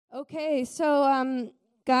Okay, so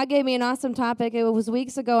God gave me an awesome topic. It was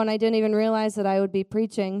weeks ago, and I didn't even realize that I would be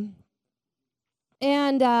preaching.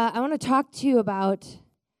 And I want to talk to you about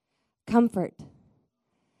comfort.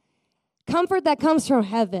 Comfort that comes from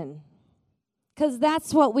heaven, because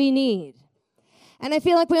that's what we need. And I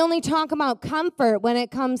feel like we only talk about comfort when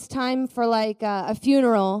it comes time for like a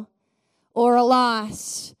funeral or a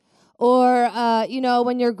loss or,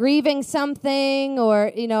 when you're grieving something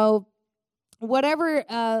or, whatever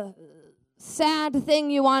sad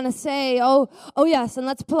thing you want to say. Oh, yes, and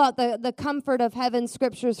let's pull out the comfort of heaven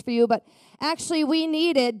scriptures for you. But actually, we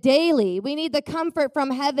need it daily. We need the comfort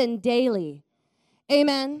from heaven daily.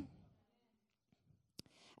 Amen.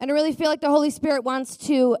 And I really feel like the Holy Spirit wants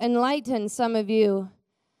to enlighten some of you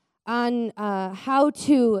on how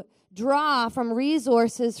to draw from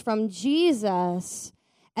resources from Jesus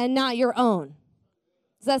and not your own.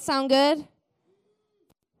 Does that sound good?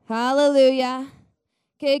 Hallelujah.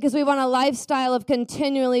 Okay, because we want a lifestyle of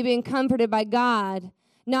continually being comforted by God,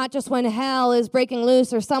 not just when hell is breaking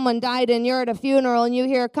loose or someone died and you're at a funeral and you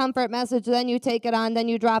hear a comfort message, then you take it on, then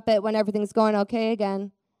you drop it when everything's going okay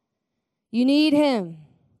again. You need Him.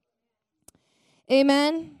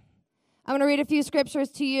 Amen. I'm going to read a few scriptures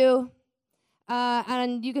to you,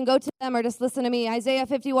 and you can go to them or just listen to me. Isaiah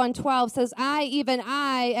 51:12 says, I, even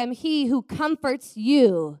I, am He who comforts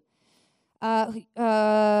you. Who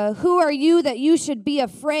are you that you should be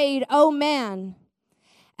afraid, O man,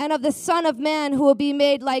 and of the Son of Man who will be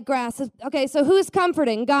made like grass? Okay, so who's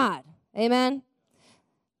comforting? God. Amen.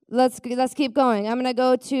 Let's keep going. I'm going to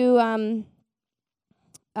go to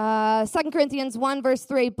 2 Corinthians 1, verse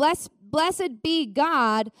 3. Blessed be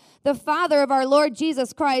God, the Father of our Lord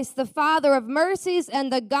Jesus Christ, the Father of mercies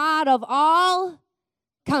and the God of all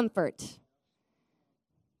comfort.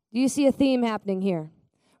 Do you see a theme happening here?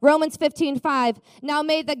 Romans 15:5. Now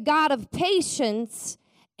may the God of patience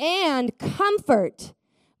and comfort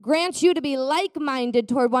grant you to be like-minded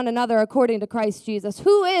toward one another according to Christ Jesus.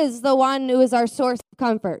 Who is the one who is our source of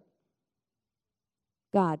comfort?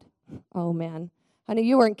 God. Oh, man. Honey,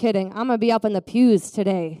 you weren't kidding. I'm going to be up in the pews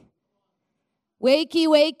today. Wakey,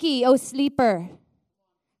 wakey, oh sleeper.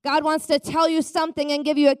 God wants to tell you something and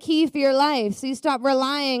give you a key for your life so you stop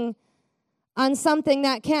relying on something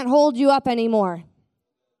that can't hold you up anymore.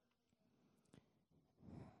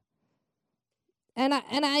 And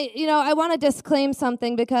I want to disclaim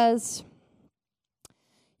something because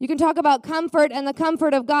you can talk about comfort and the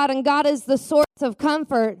comfort of God, and God is the source of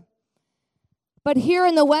comfort. But here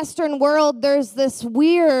in the Western world, there's this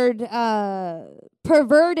weird,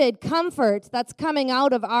 perverted comfort that's coming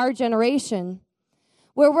out of our generation,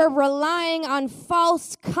 where we're relying on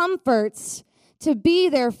false comforts to be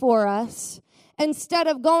there for us instead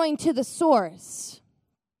of going to the source.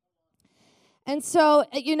 And so,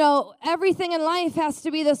 everything in life has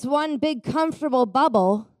to be this one big comfortable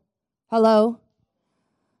bubble. Hello?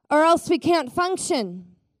 Or else we can't function.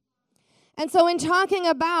 And so in talking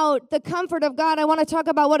about the comfort of God, I want to talk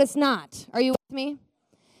about what it's not. Are you with me?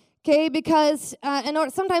 Okay, because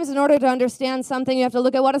sometimes in order to understand something, you have to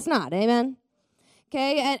look at what it's not. Amen?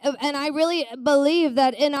 Okay, and I really believe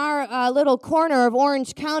that in our little corner of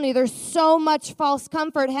Orange County, there's so much false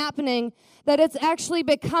comfort happening that it's actually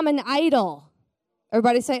become an idol.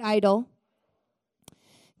 Everybody say idol.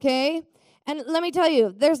 Okay? And let me tell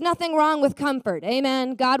you, there's nothing wrong with comfort.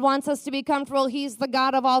 Amen. God wants us to be comfortable. He's the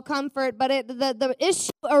God of all comfort. But the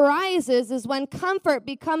issue arises is when comfort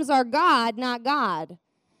becomes our God, not God.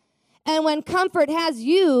 And when comfort has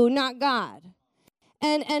you, not God.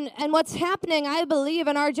 And what's happening, I believe,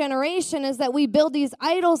 in our generation is that we build these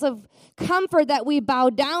idols of comfort that we bow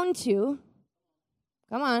down to.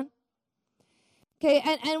 Come on. Okay,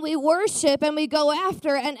 and we worship and we go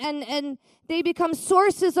after, and they become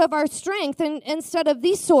sources of our strength instead of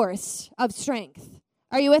the source of strength.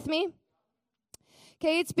 Are you with me?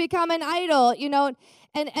 Okay, it's become an idol, and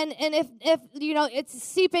if it's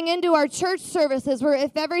seeping into our church services where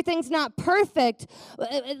if everything's not perfect,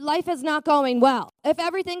 life is not going well. If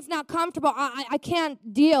everything's not comfortable, I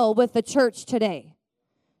can't deal with the church today.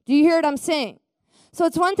 Do you hear what I'm saying? So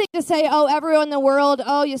it's one thing to say, everyone in the world,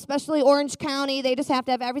 especially Orange County, they just have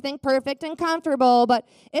to have everything perfect and comfortable, but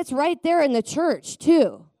it's right there in the church,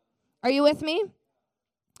 too. Are you with me?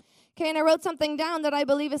 Okay, and I wrote something down that I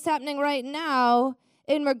believe is happening right now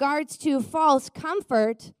in regards to false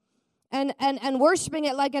comfort and worshiping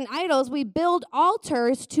it like an idol. We build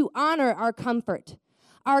altars to honor our comfort.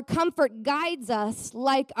 Our comfort guides us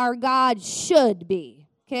like our God should be,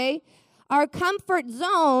 okay? Our comfort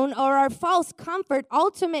zone or our false comfort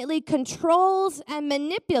ultimately controls and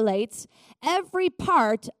manipulates every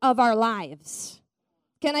part of our lives.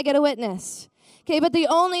 Can I get a witness? Okay, but the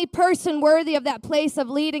only person worthy of that place of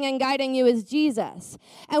leading and guiding you is Jesus.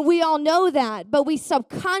 And we all know that, but we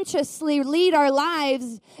subconsciously lead our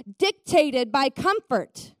lives dictated by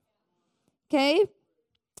comfort. Okay?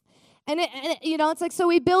 And it's like, so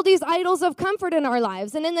we build these idols of comfort in our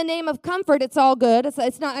lives. And in the name of comfort, it's all good.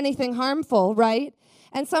 It's not anything harmful, right?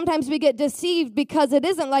 And sometimes we get deceived because it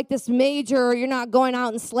isn't like this major, you're not going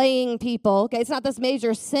out and slaying people. Okay, it's not this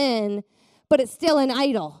major sin, but it's still an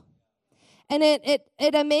idol. And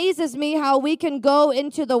it amazes me how we can go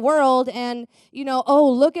into the world and,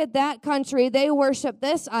 look at that country, they worship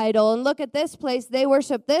this idol. And look at this place, they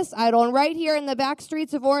worship this idol. And right here in the back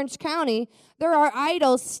streets of Orange County, there are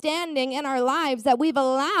idols standing in our lives that we've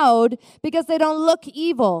allowed because they don't look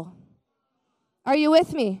evil. Are you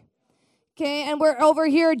with me? Okay, and we're over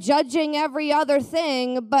here judging every other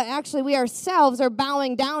thing, but actually we ourselves are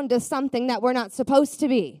bowing down to something that we're not supposed to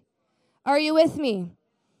be. Are you with me?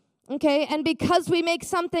 Okay, and because we make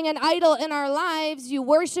something an idol in our lives, you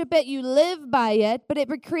worship it, you live by it, but it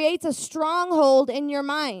creates a stronghold in your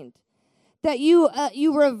mind that you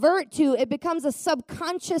revert to. It becomes a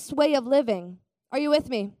subconscious way of living. Are you with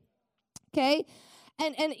me? Okay,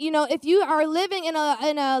 and if you are living in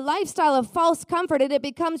a lifestyle of false comfort, and it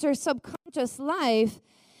becomes your subconscious life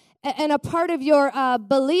and a part of your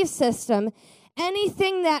belief system,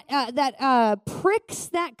 anything that pricks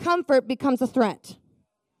that comfort becomes a threat.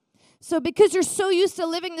 So because you're so used to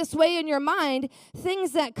living this way in your mind,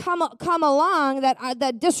 things that come along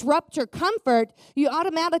that disrupt your comfort, you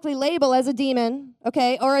automatically label as a demon,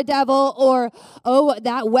 okay, or a devil, or, oh,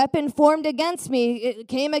 that weapon formed against me, it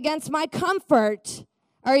came against my comfort.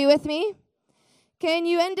 Are you with me? Okay, and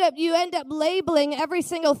you end up labeling every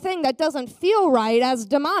single thing that doesn't feel right as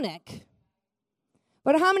demonic.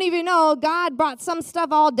 But how many of you know God brought some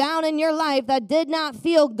stuff all down in your life that did not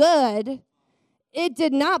feel good? It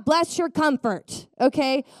did not bless your comfort,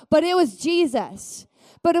 okay? But it was Jesus.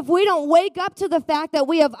 But if we don't wake up to the fact that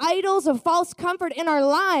we have idols of false comfort in our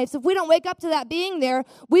lives, if we don't wake up to that being there,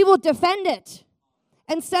 we will defend it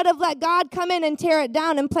instead of let God come in and tear it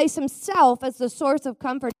down and place himself as the source of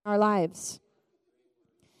comfort in our lives.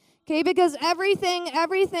 Okay, because everything,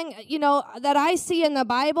 that I see in the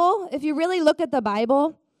Bible, if you really look at the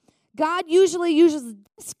Bible, God usually uses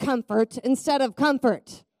discomfort instead of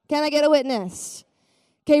comfort. Can I get a witness?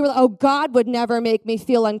 Okay, God would never make me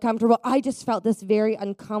feel uncomfortable. I just felt this very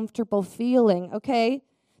uncomfortable feeling, okay?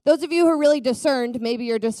 Those of you who are really discerned, maybe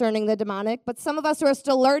you're discerning the demonic, but some of us who are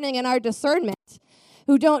still learning in our discernment,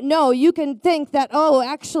 who don't know, you can think that,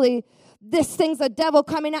 actually, this thing's the devil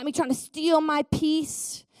coming at me, trying to steal my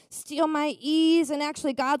peace, steal my ease, and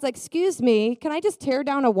actually God's like, excuse me, can I just tear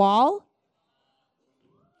down a wall?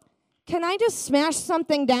 Can I just smash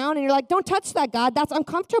something down? And you're like, don't touch that, God. That's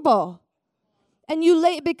uncomfortable. And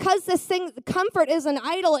because this thing, comfort is an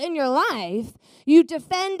idol in your life, you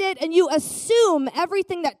defend it and you assume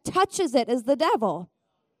everything that touches it is the devil.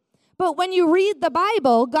 But when you read the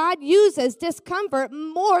Bible, God uses discomfort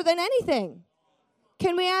more than anything.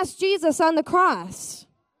 Can we ask Jesus on the cross?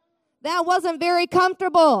 That wasn't very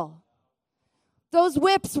comfortable. Those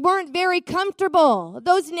whips weren't very comfortable.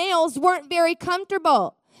 Those nails weren't very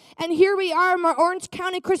comfortable. And here we are in our Orange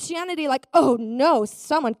County Christianity like, oh no,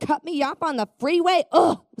 someone cut me up on the freeway.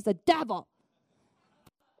 Oh, it was the devil.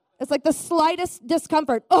 It's like the slightest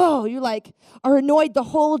discomfort. Oh, you are annoyed the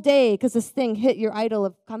whole day because this thing hit your idol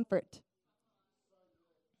of comfort.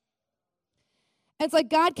 And it's like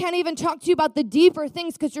God can't even talk to you about the deeper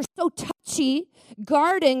things because you're so touchy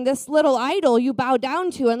guarding this little idol you bow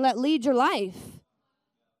down to and let lead your life.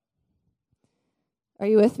 Are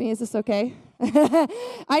you with me? Is this okay?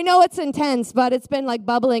 I know it's intense, but it's been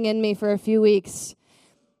bubbling in me for a few weeks.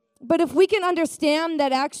 But if we can understand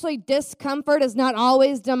that actually discomfort is not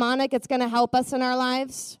always demonic, it's going to help us in our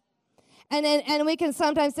lives. And we can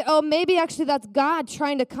sometimes say, oh, maybe actually that's God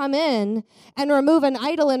trying to come in and remove an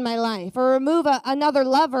idol in my life or remove another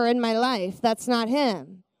lover in my life. That's not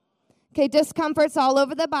him. Okay, discomfort's all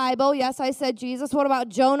over the Bible. Yes, I said Jesus. What about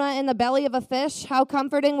Jonah in the belly of a fish? How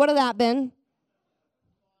comforting would have that been?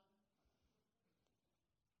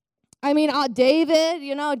 I mean, David,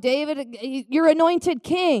 you're anointed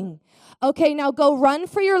king. Okay, now go run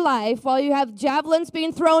for your life while you have javelins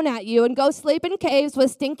being thrown at you and go sleep in caves with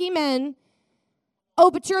stinky men. Oh,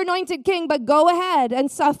 but you're anointed king, but go ahead and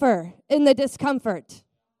suffer in the discomfort.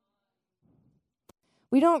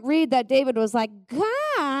 We don't read that David was like, God,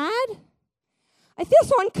 I feel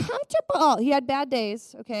so uncomfortable. He had bad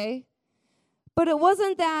days, okay? But it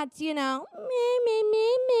wasn't that, meh.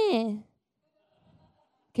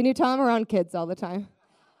 Can you tell I'm around kids all the time?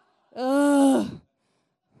 Ugh.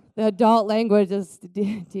 The adult language is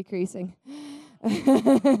decreasing.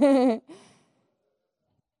 And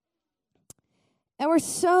we're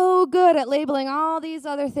so good at labeling all these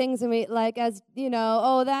other things, and we like, as you know,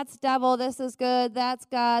 oh, that's devil, this is good, that's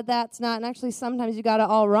God, that's not. And actually, sometimes you got it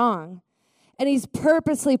all wrong. And he's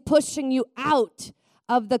purposely pushing you out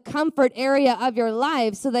of the comfort area of your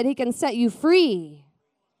life so that he can set you free.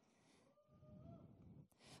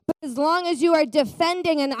 But as long as you are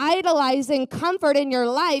defending and idolizing comfort in your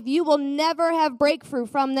life, you will never have breakthrough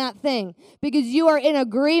from that thing because you are in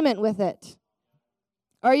agreement with it.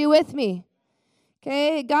 Are you with me?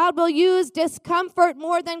 Okay, God will use discomfort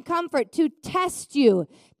more than comfort to test you,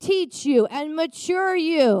 teach you, and mature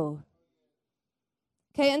you.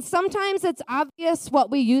 Okay, and sometimes it's obvious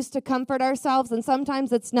what we use to comfort ourselves, and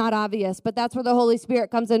sometimes it's not obvious, but that's where the Holy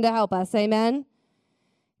Spirit comes in to help us. Amen?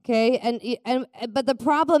 Okay, but the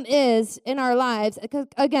problem is in our lives,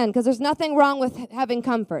 because there's nothing wrong with having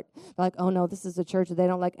comfort. Like, oh no, this is a church, they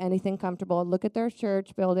don't like anything comfortable. Look at their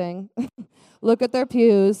church building. Look at their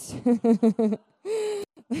pews.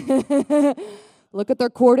 Look at their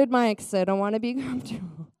corded mics. They don't want to be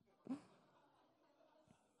comfortable.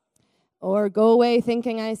 Or go away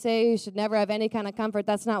thinking I say you should never have any kind of comfort.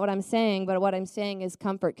 That's not what I'm saying, but what I'm saying is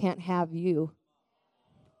comfort can't have you.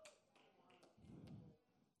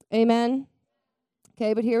 Amen?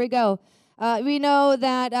 Okay, but here we go. We know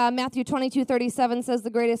that Matthew 22:37 says the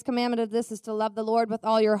greatest commandment of this is to love the Lord with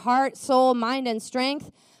all your heart, soul, mind, and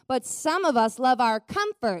strength. But some of us love our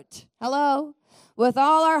comfort. Hello? With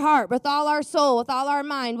all our heart, with all our soul, with all our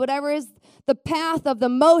mind, whatever is the path of the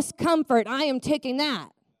most comfort, I am taking that.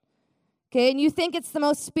 Okay, and you think it's the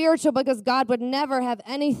most spiritual because God would never have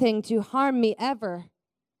anything to harm me ever.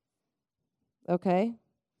 Okay?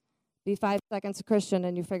 Be 5 seconds a Christian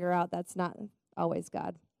and you figure out that's not always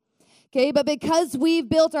God. Okay, but because we've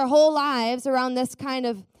built our whole lives around this kind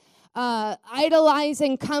of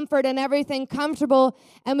idolizing comfort and everything comfortable,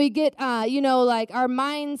 and we get, like our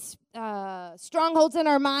minds, strongholds in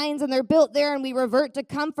our minds, and they're built there, and we revert to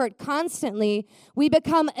comfort constantly, we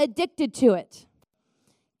become addicted to it.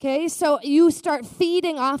 Okay, so you start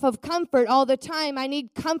feeding off of comfort all the time. I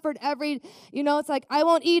need comfort it's like, I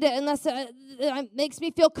won't eat it unless it makes me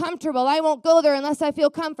feel comfortable. I won't go there unless I feel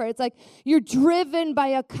comfort. It's like you're driven by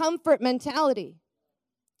a comfort mentality.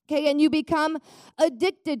 Okay, and you become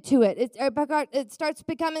addicted to it. It starts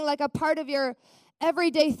becoming like a part of your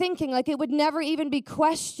everyday thinking, like it would never even be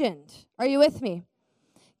questioned. Are you with me?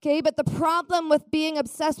 Okay, but the problem with being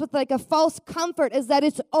obsessed with like a false comfort is that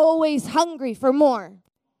it's always hungry for more.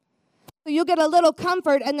 So you'll get a little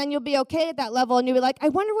comfort, and then you'll be okay at that level, and you'll be like, I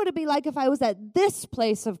wonder what it'd be like if I was at this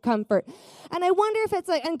place of comfort. And I wonder if it's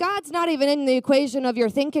like, and God's not even in the equation of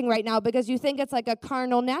your thinking right now because you think it's like a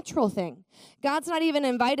carnal, natural thing. God's not even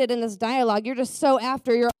invited in this dialogue. You're just so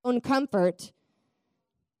after your own comfort.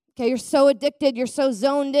 Okay, you're so addicted. You're so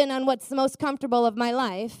zoned in on what's the most comfortable of my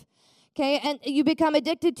life. Okay, and you become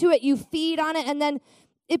addicted to it. You feed on it, and then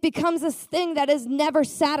it becomes this thing that is never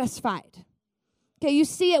satisfied. Okay, you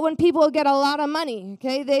see it when people get a lot of money.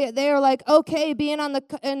 Okay, they are like, okay, being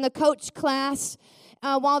in the coach class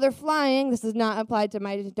while they're flying. This is not applied to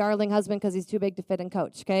my darling husband because he's too big to fit in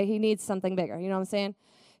coach. Okay, he needs something bigger. You know what I'm saying?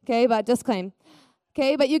 Okay, but disclaim.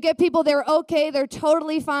 Okay, but you get people, they're okay, they're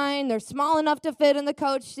totally fine, they're small enough to fit in the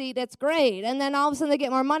coach seat. It's great, and then all of a sudden they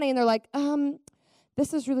get more money, and they're like,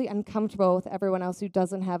 this is really uncomfortable with everyone else who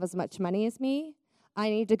doesn't have as much money as me.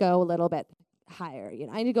 I need to go a little bit higher.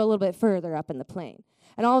 I need to go a little bit further up in the plane.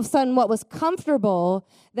 And all of a sudden, what was comfortable,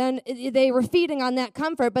 then they were feeding on that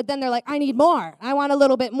comfort, but then they're like, I need more. I want a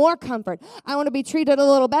little bit more comfort. I want to be treated a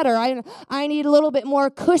little better. I need a little bit more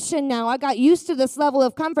cushion now. I got used to this level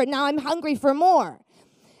of comfort. Now I'm hungry for more.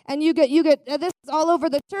 And you get this is all over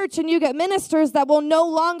the church, and you get ministers that will no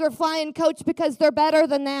longer fly in coach because they're better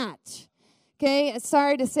than that. Okay,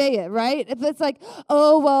 sorry to say it, right? If it's like,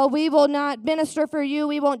 oh, well, we will not minister for you.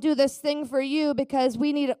 We won't do this thing for you because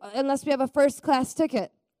we need, unless we have a first-class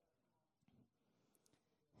ticket.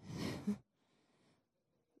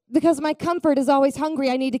 Because my comfort is always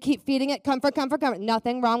hungry. I need to keep feeding it. Comfort, comfort, comfort.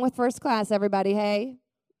 Nothing wrong with first class, everybody, hey?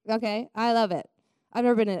 Okay, I love it. I've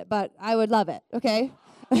never been in it, but I would love it, okay?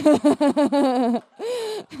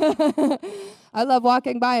 I love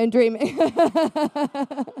walking by and dreaming.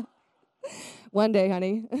 One day,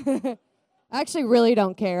 honey. I actually really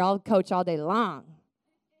don't care. I'll coach all day long.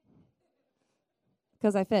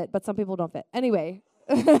 Because I fit, but some people don't fit. Anyway.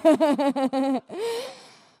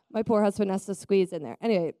 My poor husband has to squeeze in there.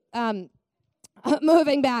 Anyway,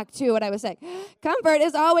 Moving back to what I was saying. Comfort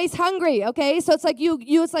is always hungry, okay? So it's like you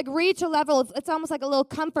it's like reach a level, it's almost like a little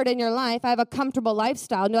comfort in your life. I have a comfortable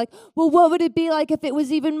lifestyle. And you're like, well, what would it be like if it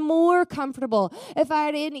was even more comfortable? If I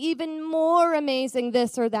had an even more amazing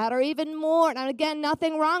this or that, or even more. And again,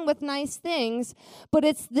 nothing wrong with nice things, but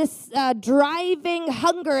it's this driving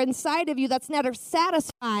hunger inside of you that's never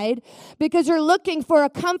satisfied because you're looking for a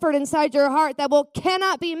comfort inside your heart that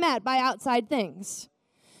cannot be met by outside things.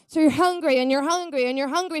 So you're hungry and you're hungry and you're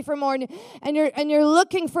hungry for more and you're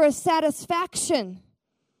looking for a satisfaction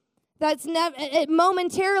that's never, it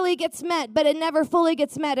momentarily gets met, but it never fully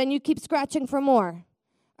gets met, and you keep scratching for more.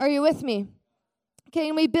 Are you with me? Okay,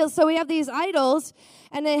 and we have these idols,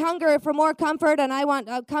 and they hunger for more comfort, and I want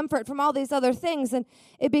comfort from all these other things, and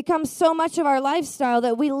it becomes so much of our lifestyle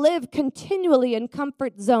that we live continually in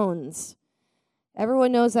comfort zones.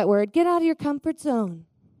 Everyone knows that word. Get out of your comfort zone.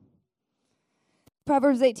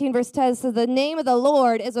 Proverbs 18, verse 10 says, the name of the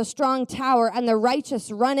Lord is a strong tower, and the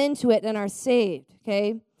righteous run into it and are saved,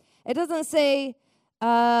 okay? It doesn't say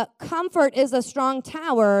comfort is a strong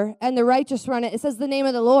tower, and the righteous run it. It says the name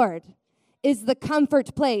of the Lord is the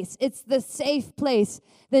comfort place. It's the safe place,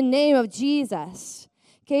 the name of Jesus,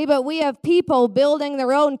 okay? But we have people building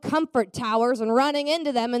their own comfort towers and running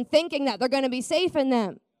into them and thinking that they're going to be safe in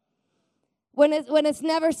them when it's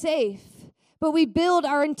never safe. But we build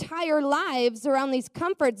our entire lives around these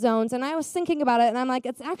comfort zones. And I was thinking about it, and I'm like,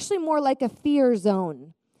 it's actually more like a fear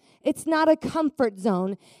zone. It's not a comfort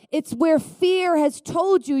zone. It's where fear has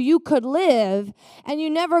told you could live, and you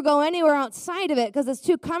never go anywhere outside of it because it's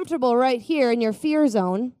too comfortable right here in your fear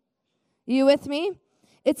zone. You with me?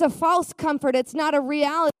 It's a false comfort. It's not a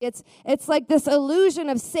reality. It's like this illusion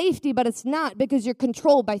of safety, but it's not, because you're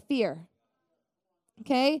controlled by fear.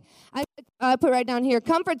 Okay? I put right down here,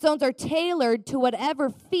 comfort zones are tailored to whatever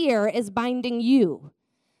fear is binding you.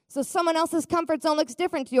 So someone else's comfort zone looks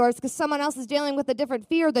different to yours because someone else is dealing with a different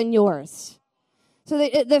fear than yours. So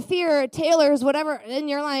the fear tailors whatever in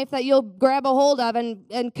your life that you'll grab a hold of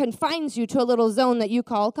and confines you to a little zone that you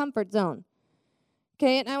call comfort zone.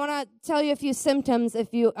 Okay, and I want to tell you a few symptoms if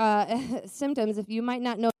you might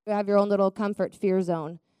not know you have your own little comfort fear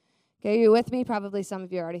zone. Okay, you with me? Probably some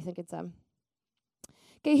of you are already thinking some.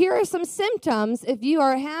 Okay, here are some symptoms if you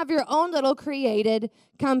have your own little created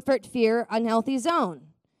comfort, fear, unhealthy zone.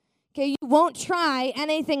 Okay, you won't try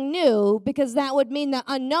anything new because that would mean the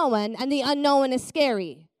unknown, and the unknown is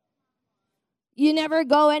scary. You never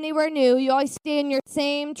go anywhere new. You always stay in your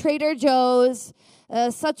same Trader Joe's,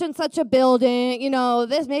 such and such a building,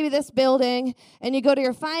 this building, and you go to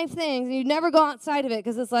your 5 things, and you never go outside of it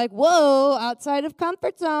because it's like, whoa, outside of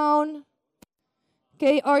comfort zone.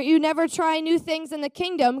 Okay, or you never try new things in the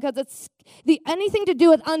kingdom because anything to do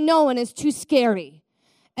with unknown is too scary.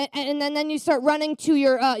 And then you start running to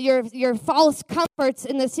your false comforts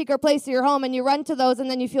in the secret place of your home, and you run to those, and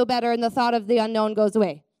then you feel better, and the thought of the unknown goes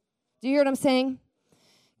away. Do you hear what I'm saying?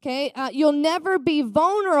 Okay, you'll never be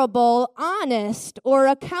vulnerable, honest, or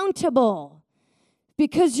accountable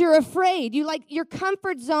because you're afraid. Your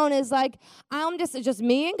comfort zone is like, it's just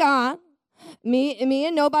me and God, me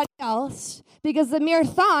and nobody else. Because the mere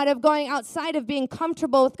thought of going outside of being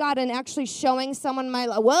comfortable with God and actually showing someone my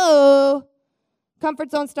life, whoa,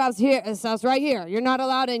 comfort zone stops here. It stops right here. You're not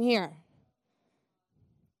allowed in here.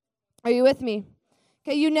 Are you with me?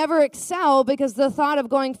 Okay, you never excel because the thought of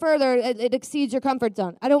going further, it exceeds your comfort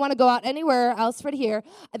zone. I don't want to go out anywhere else but here.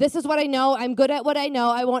 This is what I know. I'm good at what I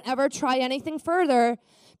know. I won't ever try anything further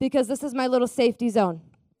because this is my little safety zone.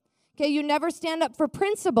 Okay, you never stand up for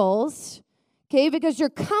principles. Okay, because you're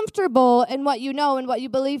comfortable in what you know and what you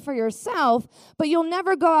believe for yourself, but you'll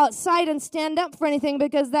never go outside and stand up for anything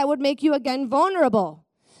because that would make you, again, vulnerable.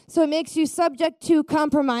 So it makes you subject to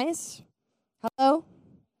compromise. Hello?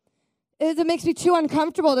 It makes me too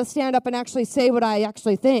uncomfortable to stand up and actually say what I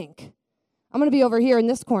actually think. I'm going to be over here in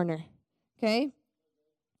this corner. Okay?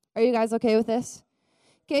 Are you guys okay with this?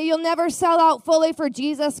 Okay, you'll never sell out fully for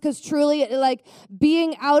Jesus because truly,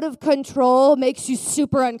 being out of control makes you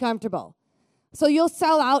super uncomfortable. So you'll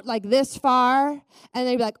sell out like this far, and then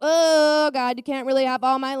you'll be like, oh, God, you can't really have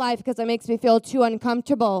all my life because it makes me feel too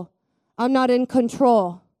uncomfortable. I'm not in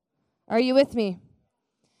control. Are you with me?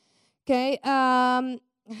 Okay,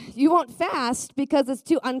 you won't fast because it's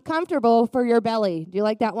too uncomfortable for your belly. Do you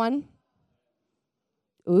like that one?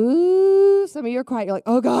 Ooh, some of you are quiet. You're like,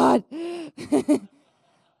 oh, God.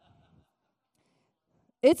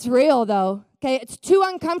 It's real, though. Okay, it's too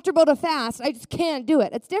uncomfortable to fast. I just can't do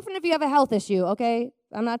it. It's different if you have a health issue, okay?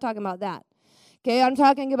 I'm not talking about that. Okay, I'm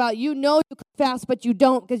talking about you can fast, but you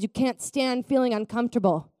don't because you can't stand feeling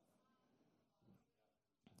uncomfortable.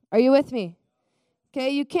 Are you with me? Okay,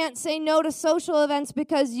 you can't say no to social events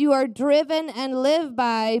because you are driven and live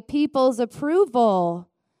by people's approval.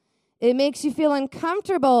 It makes you feel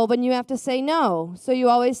uncomfortable when you have to say no, so you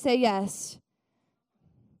always say yes.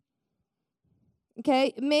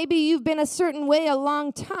 Okay, maybe you've been a certain way a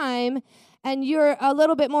long time and you're a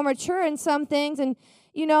little bit more mature in some things, and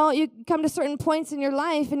you come to certain points in your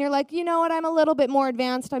life and you're like, you know what, I'm a little bit more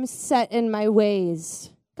advanced. I'm set in my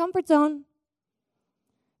ways. Comfort zone.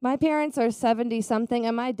 My parents are 70-something,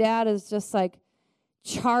 and my dad is just like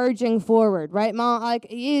charging forward, right, Mom? Like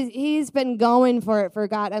he's been going for it for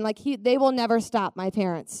God, and like they will never stop, my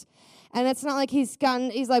parents. And it's not like he's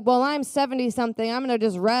like, well, I'm 70-something. I'm going to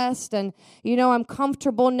just rest, and, I'm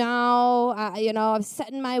comfortable now. I'm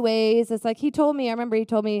set in my ways. It's like I remember he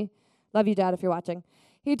told me, love you, Dad, if you're watching.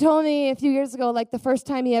 He told me a few years ago, like the first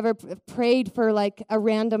time he ever prayed for like a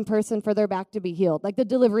random person for their back to be healed, like the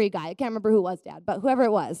delivery guy. I can't remember who it was, Dad, but whoever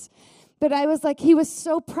it was. But I was like, he was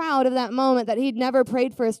so proud of that moment that he'd never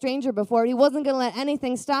prayed for a stranger before. He wasn't going to let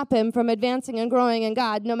anything stop him from advancing and growing in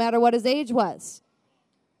God, no matter what his age was.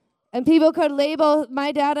 And people could label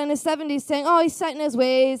my dad in his 70s saying, oh, he's set in his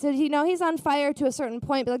ways. And, he's on fire to a certain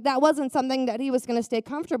point. But like, that wasn't something that he was going to stay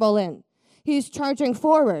comfortable in. He's charging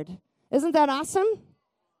forward. Isn't that awesome?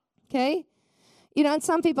 Okay? And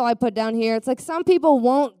some people I put down here, it's like some people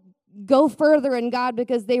won't go further in God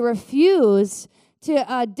because they refuse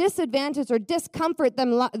to disadvantage or discomfort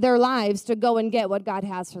their lives to go and get what God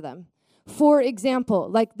has for them. For example,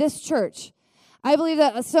 like this church. I believe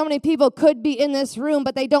that so many people could be in this room,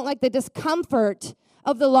 but they don't like the discomfort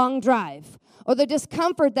of the long drive or the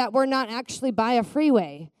discomfort that we're not actually by a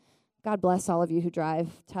freeway. God bless all of you who drive.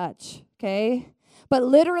 Touch, okay? But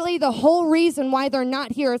literally the whole reason why they're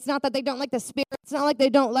not here, it's not that they don't like the Spirit. It's not like they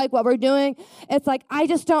don't like what we're doing. It's like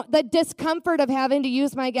the discomfort of having to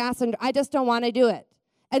use my gas, and I just don't want to do it.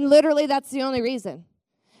 And literally that's the only reason.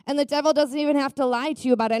 And the devil doesn't even have to lie to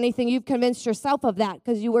you about anything. You've convinced yourself of that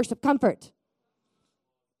because you worship comfort.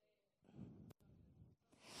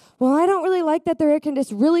 Well, I don't really like that the air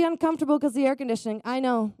conditioning. Really uncomfortable because the air conditioning. I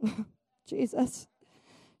know. Jesus.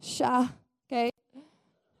 Okay.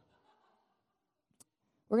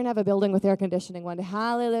 We're going to have a building with air conditioning one day.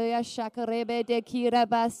 Hallelujah.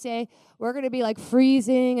 We're going to be like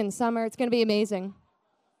freezing in summer. It's going to be amazing.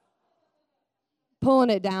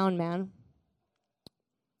 Pulling it down, man.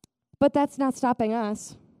 But that's not stopping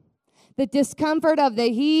us. The discomfort of the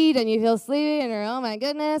heat and you feel sleepy and you're, oh my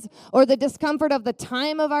goodness. Or the discomfort of the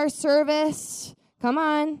time of our service. Come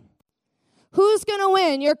on. Who's going to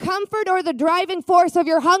win? Your comfort or the driving force of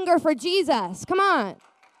your hunger for Jesus? Come on.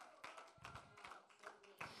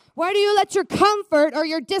 Why do you let your comfort or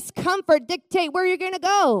your discomfort dictate where you're going to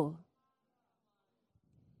go?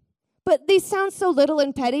 But these sound so little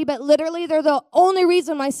and petty, but literally they're the only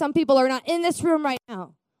reason why some people are not in this room right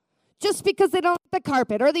now. Just because they don't like the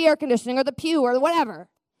carpet or the air conditioning or the pew or whatever.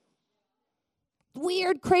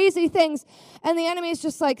 Weird, crazy things. And the enemy is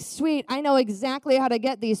just like, sweet, I know exactly how to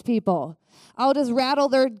get these people. I'll just rattle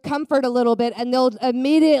their comfort a little bit and they'll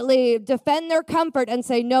immediately defend their comfort and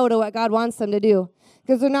say no to what God wants them to do.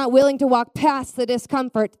 Because they're not willing to walk past the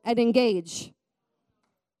discomfort and engage.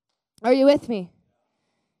 Are you with me?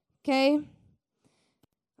 Okay?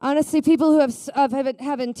 Honestly, people who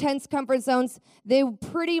have intense comfort zones, they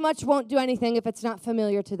pretty much won't do anything if it's not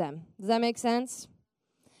familiar to them. Does that make sense?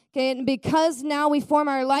 Okay, and because now we form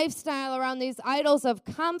our lifestyle around these idols of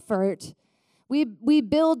comfort, we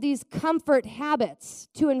build these comfort habits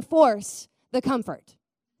to enforce the comfort.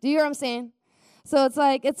 Do you hear what I'm saying? So it's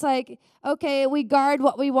like, okay, we guard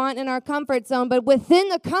what we want in our comfort zone, but within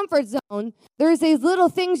the comfort zone, there's these little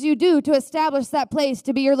things you do to establish that place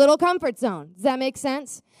to be your little comfort zone. Does that make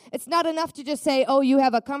sense? It's not enough to just say, oh, you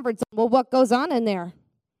have a comfort zone. Well, what goes on in there?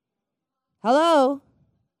 Hello?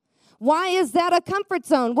 Why is that a comfort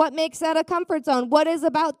zone? What makes that a comfort zone? What is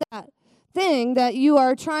about that thing that you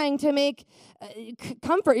are trying to make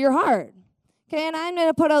comfort your heart? Okay, and I'm going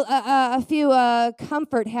to put a few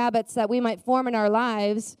comfort habits that we might form in our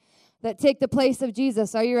lives that take the place of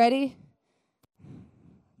Jesus. Are you ready?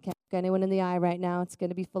 Can't look anyone in the eye right now. It's going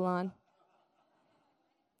to be full on.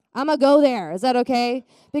 I'm going to go there. Is that okay?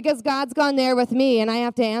 Because God's gone there with me, and I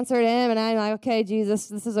have to answer to him, and I'm like, okay, Jesus,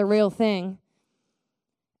 this is a real thing.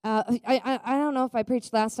 I don't know if I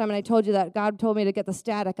preached last time, and I told you that God told me to get the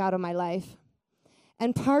static out of my life.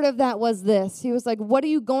 And part of that was this. He was like, what are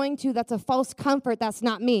you going to that's a false comfort that's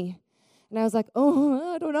not me? And I was like,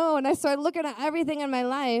 oh, I don't know. And I started looking at everything in my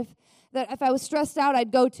life that if I was stressed out,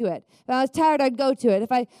 I'd go to it. If I was tired, I'd go to it.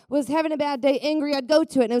 If I was having a bad day, angry, I'd go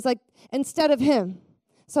to it. And it was like, instead of him.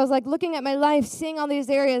 So I was like looking at my life, seeing all these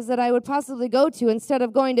areas that I would possibly go to instead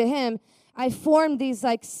of going to him. I formed these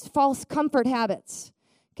like false comfort habits.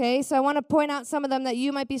 Okay, so I want to point out some of them that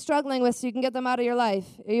you might be struggling with so you can get them out of your life.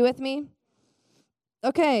 Are you with me?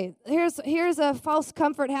 Okay, here's a false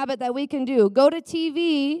comfort habit that we can do. Go to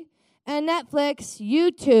TV and Netflix,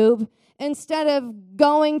 YouTube, instead of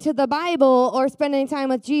going to the Bible or spending time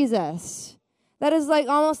with Jesus. That is like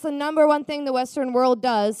almost the number one thing the Western world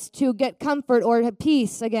does to get comfort or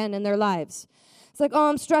peace again in their lives. It's like, oh,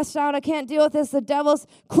 I'm stressed out. I can't deal with this. The devil's,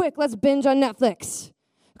 quick, let's binge on Netflix.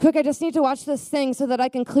 Quick, I just need to watch this thing so that I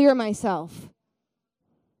can clear myself.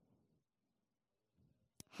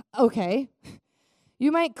 Okay.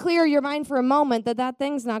 You might clear your mind for a moment that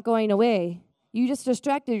thing's not going away. You just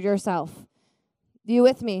distracted yourself. Are you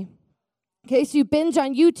with me? Okay, so you binge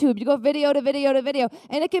on YouTube. You go video to video to video.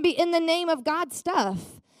 And it can be in the name of God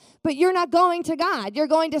stuff. But you're not going to God. You're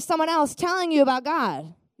going to someone else telling you about God.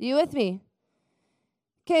 Are you with me?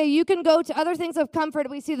 Okay, you can go to other things of comfort.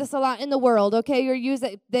 We see this a lot in the world, okay?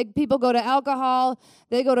 People go to alcohol,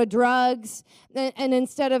 they go to drugs, and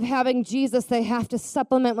instead of having Jesus, they have to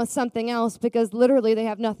supplement with something else because literally they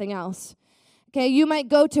have nothing else. Okay, you might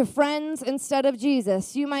go to friends instead of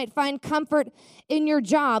Jesus. You might find comfort in your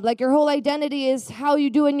job, like your whole identity is how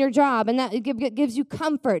you do in your job, and that gives you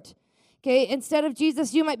comfort. Okay, instead of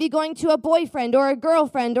Jesus, you might be going to a boyfriend or a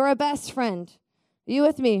girlfriend or a best friend. Are you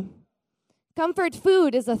with me? Comfort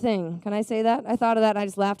food is a thing. Can I say that? I thought of that and I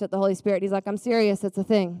just laughed at the Holy Spirit. He's like, I'm serious, it's a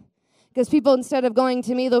thing. Because people, instead of going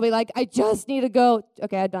to me, they'll be like, I just need to go.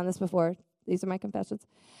 Okay, I've done this before. These are my confessions.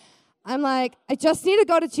 I'm like, I just need to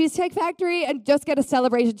go to Cheesecake Factory and just get a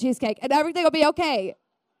Celebration cheesecake, and everything will be okay.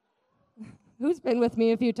 Who's been with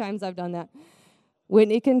me a few times I've done that?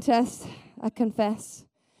 Whitney can test, I confess.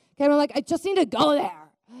 Okay, I'm like, I just need to go there.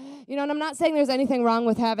 You know, and I'm not saying there's anything wrong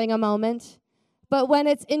with having a moment. But when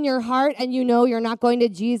it's in your heart and you know you're not going to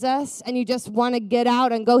Jesus and you just want to get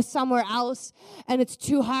out and go somewhere else and it's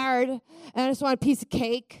too hard and I just want a piece of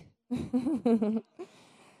cake. You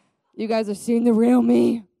guys are seeing the real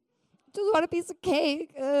me. Just want a piece of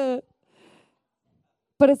cake.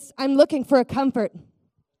 But I'm looking for a comfort.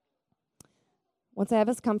 Once I have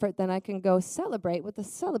this comfort, then I can go celebrate with the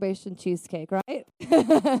Celebration cheesecake, right?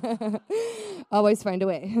 Always find a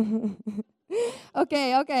way.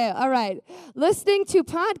 Okay, all right. Listening to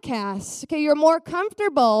podcasts, okay, you're more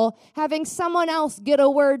comfortable having someone else get a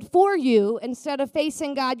word for you instead of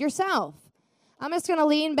facing God yourself. I'm just going to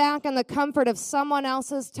lean back on the comfort of someone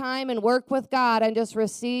else's time and work with God and just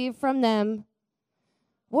receive from them.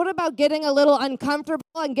 What about getting a little uncomfortable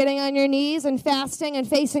and getting on your knees and fasting and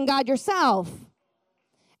facing God yourself?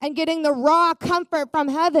 And getting the raw comfort from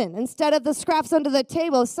heaven instead of the scraps under the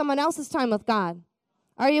table of someone else's time with God.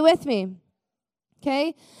 Are you with me?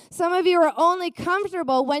 Okay? Some of you are only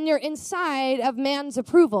comfortable when you're inside of man's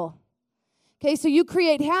approval. Okay, so you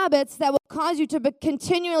create habits that will cause you to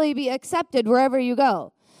continually be accepted wherever you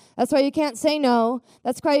go. That's why you can't say no.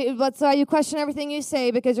 That's why you question everything you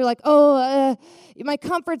say because you're like, my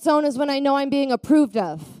comfort zone is when I know I'm being approved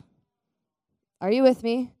of. Are you with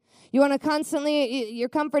me? You want to constantly, your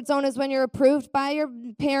comfort zone is when you're approved by your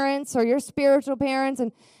parents or your spiritual parents,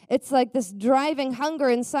 and it's like this driving hunger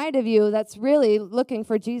inside of you that's really looking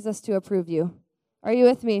for Jesus to approve you. Are you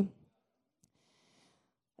with me?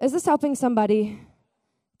 Is this helping somebody?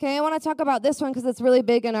 Okay, I want to talk about this one because it's really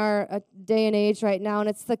big in our day and age right now, and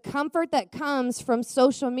it's the comfort that comes from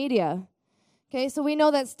social media. Okay, so we know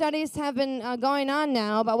that studies have been going on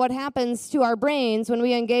now about what happens to our brains when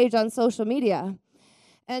we engage on social media.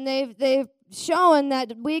 And they've shown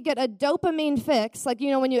that we get a dopamine fix, like, you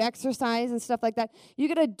know, when you exercise and stuff like that. You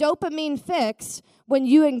get a dopamine fix when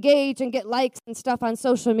you engage and get likes and stuff on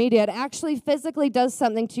social media. It actually physically does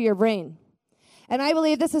something to your brain. And I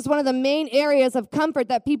believe this is one of the main areas of comfort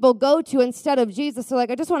that people go to instead of Jesus. So,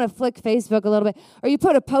 like, I just want to flick Facebook a little bit. Or you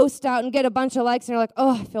put a post out and get a bunch of likes, and you're like,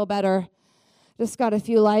 oh, I feel better. Just got a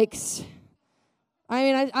few likes. I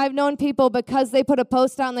mean, I've known people because they put a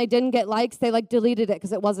post out and they didn't get likes, they like deleted it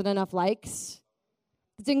because it wasn't enough likes.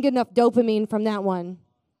 Didn't get enough dopamine from that one.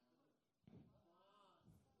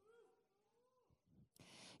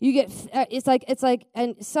 You get, it's like,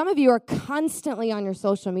 and some of you are constantly on your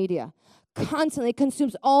social media. Constantly, it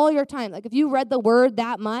consumes all your time. Like if you read the word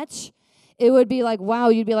that much, it would be like, wow,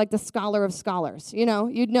 you'd be like the scholar of scholars. You know,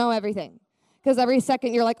 you'd know everything. Because every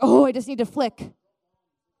second you're like, oh, I just need to flick.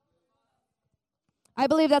 I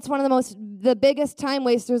believe that's one of the biggest time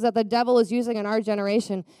wasters that the devil is using in our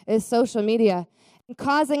generation is social media, and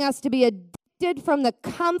causing us to be addicted from the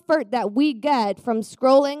comfort that we get from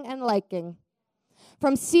scrolling and liking,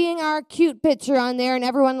 from seeing our cute picture on there and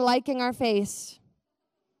everyone liking our face.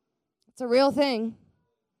 It's a real thing.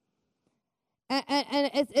 And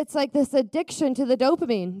it's like this addiction to the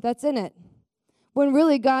dopamine that's in it. When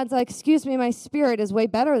really God's like, excuse me, my spirit is way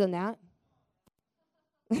better than that.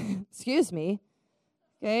 Excuse me.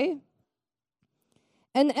 Okay?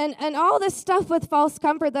 And all this stuff with false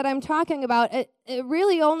comfort that I'm talking about, it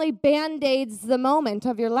really only band-aids the moment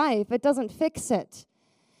of your life. It doesn't fix it.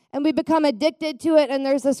 And we become addicted to it, and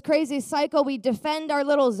there's this crazy cycle. We defend our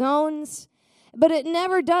little zones, but it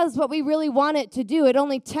never does what we really want it to do. It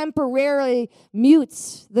only temporarily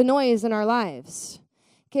mutes the noise in our lives.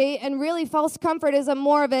 Okay? And really, false comfort is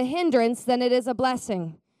more of a hindrance than it is a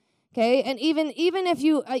blessing. Okay? And even if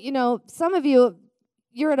you, some of you,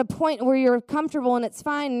 you're at a point where you're comfortable and it's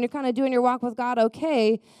fine and you're kind of doing your walk with God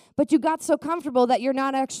okay, but you got so comfortable that you're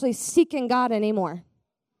not actually seeking God anymore.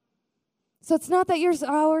 So it's not that you're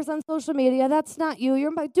hours on social media. That's not you.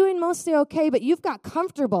 You're doing mostly okay, but you've got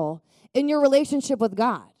comfortable in your relationship with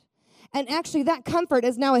God. And actually that comfort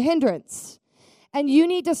is now a hindrance. And you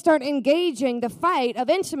need to start engaging the fight of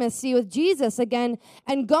intimacy with Jesus again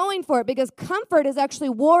and going for it, because comfort is actually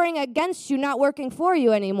warring against you, not working for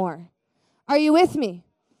you anymore. Are you with me?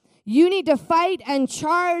 You need to fight and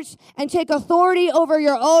charge and take authority over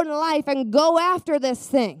your own life and go after this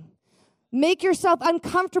thing. Make yourself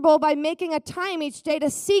uncomfortable by making a time each day to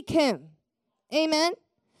seek Him. Amen?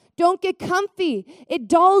 Don't get comfy. It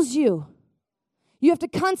dulls you. You have to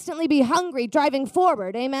constantly be hungry, driving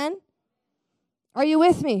forward. Amen? Are you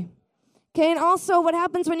with me? Okay, and also what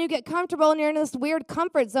happens when you get comfortable and you're in this weird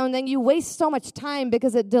comfort zone, then you waste so much time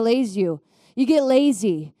because it delays you. You get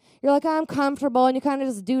lazy. You're like, I'm comfortable, and you kind of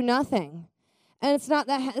just do nothing. And it's not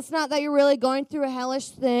that you're really going through a hellish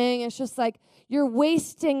thing. It's just like you're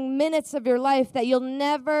wasting minutes of your life that you'll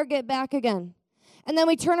never get back again. And then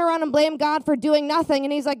we turn around and blame God for doing nothing,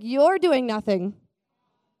 and He's like, you're doing nothing.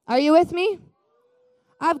 Are you with me?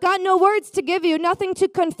 I've got no words to give you, nothing to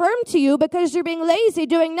confirm to you, because you're being lazy,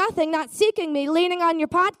 doing nothing, not seeking me, leaning on your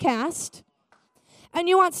podcast. And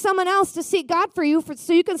you want someone else to seek God for you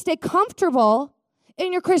so you can stay comfortable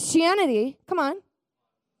in your Christianity. Come on.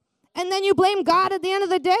 And then you blame God at the end of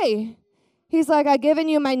the day. He's like, I've given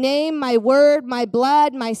you my name, my word, my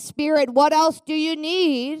blood, my spirit. What else do you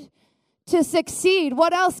need to succeed?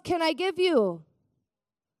 What else can I give you?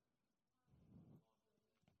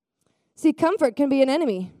 See, comfort can be an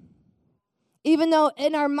enemy, even though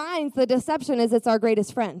in our minds the deception is it's our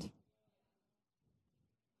greatest friend.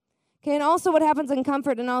 Okay, and also what happens in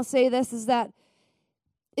comfort, and I'll say this, is that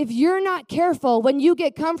if you're not careful, when you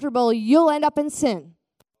get comfortable, you'll end up in sin.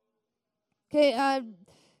 Okay,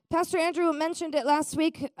 Pastor Andrew mentioned it last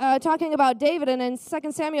week talking about David, and in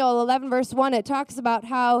 2 Samuel 11, verse 1, it talks about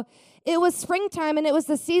how it was springtime and it was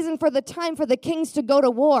the season for the time for the kings to go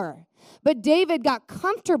to war. But David got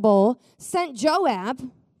comfortable, sent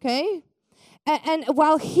Joab, okay, and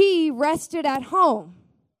while he rested at home.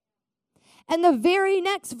 And the very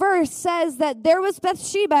next verse says that there was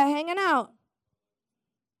Bathsheba hanging out.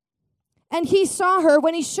 And he saw her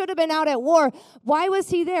when he should have been out at war. Why was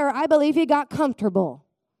he there? I believe he got comfortable.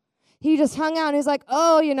 He just hung out and he's like,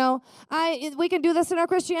 oh, we can do this in our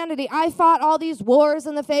Christianity. I fought all these wars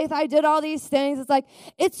in the faith. I did all these things. It's like,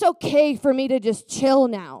 it's okay for me to just chill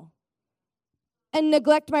now and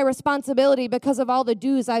neglect my responsibility because of all the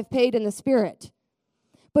dues I've paid in the Spirit.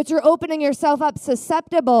 But you're opening yourself up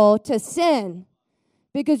susceptible to sin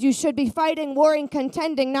because you should be fighting, warring,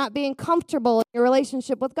 contending, not being comfortable in your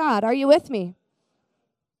relationship with God. Are you with me?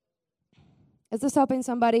 Is this helping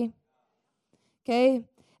somebody? Okay.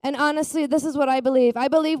 And honestly, this is what I believe. I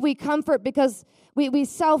believe we comfort because we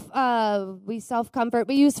self-comfort.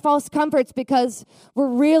 We use false comforts because we're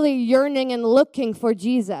really yearning and looking for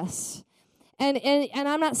Jesus. And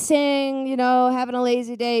I'm not saying, having a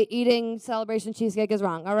lazy day, eating Celebration cheesecake is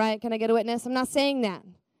wrong, all right? Can I get a witness? I'm not saying that.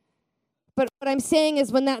 But what I'm saying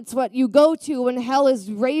is when that's what you go to, when hell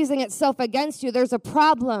is raising itself against you, there's a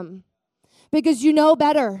problem because you know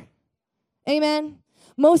better. Amen?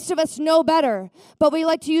 Most of us know better, but we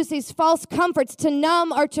like to use these false comforts to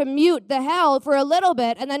numb or to mute the hell for a little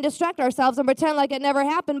bit and then distract ourselves and pretend like it never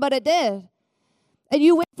happened, but it did. And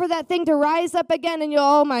you wait for that thing to rise up again and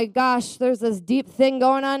oh my gosh, there's this deep thing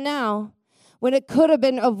going on now when it could have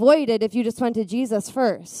been avoided if you just went to Jesus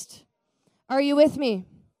first. Are you with me?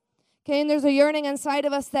 Okay, and there's a yearning inside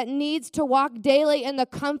of us that needs to walk daily in the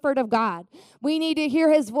comfort of God. We need to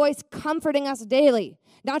hear His voice comforting us daily,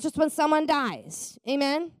 not just when someone dies.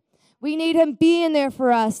 Amen? We need Him being there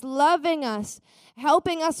for us, loving us,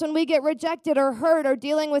 helping us when we get rejected or hurt or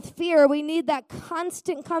dealing with fear. We need that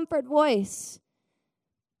constant comfort voice.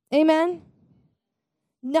 Amen?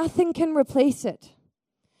 Nothing can replace it.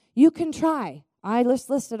 You can try. I just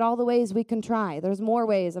listed all the ways we can try. There's more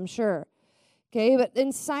ways, I'm sure. Okay, but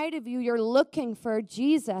inside of you, you're looking for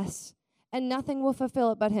Jesus, and nothing will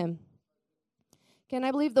fulfill it but him. Okay, and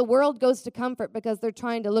I believe the world goes to comfort because they're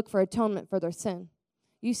trying to look for atonement for their sin.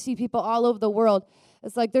 You see people all over the world.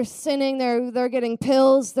 It's like they're sinning, they're getting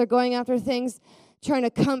pills, they're going after things, trying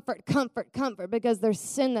to comfort, because there's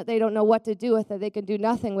sin that they don't know what to do with, that they can do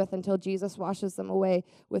nothing with until Jesus washes them away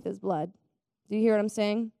with his blood. Do you hear what I'm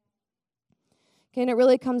saying? Okay, and it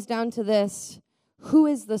really comes down to this. Who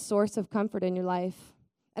is the source of comfort in your life?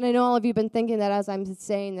 And I know all of you have been thinking that as I'm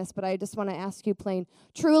saying this, but I just want to ask you plain.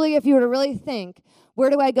 Truly, if you were to really think,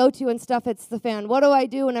 where do I go to when stuff hits the fan? What do I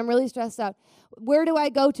do when I'm really stressed out? Where do I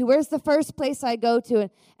go to? Where's the first place I go to?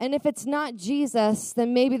 And if it's not Jesus,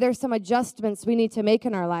 then maybe there's some adjustments we need to make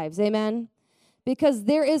in our lives. Amen? Because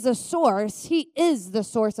there is a source. He is the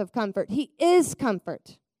source of comfort. He is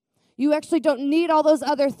comfort. You actually don't need all those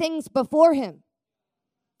other things before him.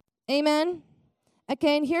 Amen?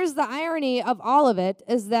 Okay, and here's the irony of all of it,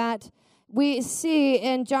 is that we see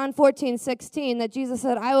in John 14:16 that Jesus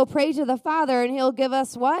said, I will pray to the Father, and he'll give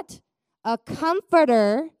us what? A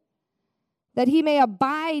comforter, that he may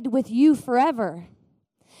abide with you forever.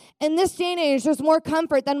 In this day and age, there's more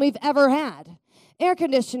comfort than we've ever had. Air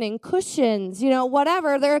conditioning, cushions,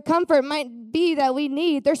 whatever their comfort might be that we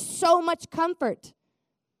need. There's so much comfort.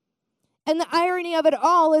 And the irony of it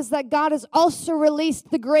all is that God has also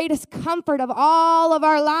released the greatest comfort of all of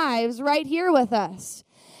our lives right here with us.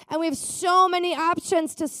 And we have so many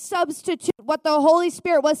options to substitute what the Holy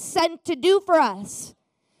Spirit was sent to do for us.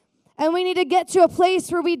 And we need to get to a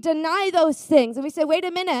place where we deny those things. And we say, wait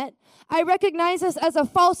a minute, I recognize this as a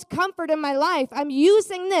false comfort in my life. I'm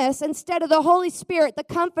using this instead of the Holy Spirit, the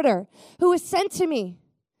comforter, who was sent to me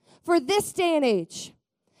for this day and age.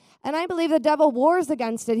 And I believe the devil wars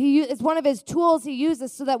against it. It's one of his tools he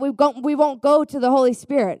uses so that we won't go to the Holy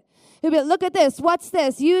Spirit. He'll be like, look at this. What's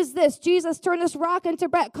this? Use this. Jesus, turn this rock into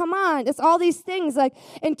bread. Come on. It's all these things like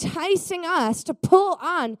enticing us to pull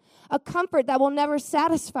on a comfort that will never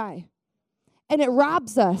satisfy. And it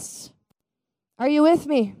robs us. Are you with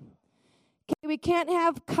me? Okay, we can't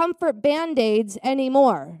have comfort Band-Aids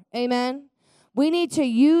anymore. Amen? We need to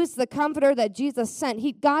use the comforter that Jesus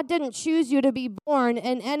sent. God didn't choose you to be born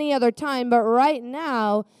in any other time, but right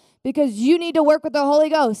now, because you need to work with the Holy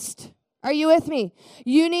Ghost. Are you with me?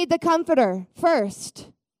 You need the comforter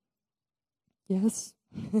first. Yes.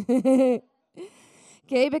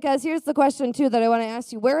 Okay, because here's the question, too, that I want to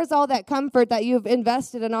ask you. Where is all that comfort that you've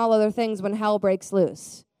invested in all other things when hell breaks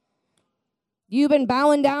loose? You've been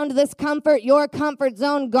bowing down to this comfort, your comfort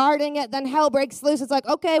zone, guarding it, then hell breaks loose. It's like,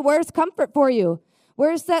 okay, where's comfort for you?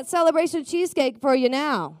 Where's that celebration cheesecake for you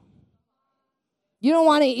now? You don't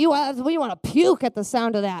want to, you want to puke at the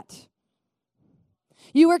sound of that.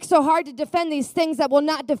 You work so hard to defend these things that will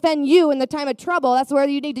not defend you in the time of trouble. That's where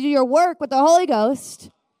you need to do your work with the Holy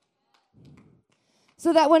Ghost.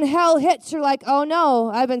 So that when hell hits, you're like, oh no,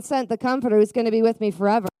 I've been sent the comforter who's going to be with me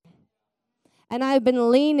forever. And I've been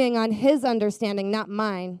leaning on his understanding, not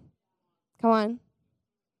mine. Come on.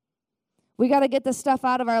 We got to get this stuff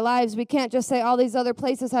out of our lives. We can't just say all these other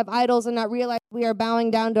places have idols and not realize we are bowing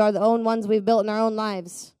down to our own ones we've built in our own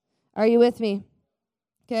lives. Are you with me?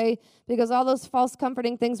 Okay? Because all those false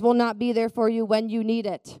comforting things will not be there for you when you need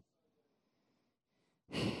it.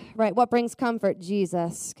 Right, what brings comfort?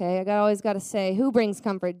 Jesus. Okay, always got to say, who brings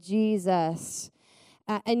comfort? Jesus.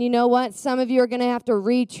 And you know what? Some of you are going to have to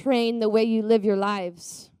retrain the way you live your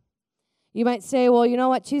lives. You might say, well, you know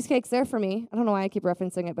what? Cheesecake's there for me. I don't know why I keep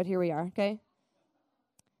referencing it, but here we are, okay?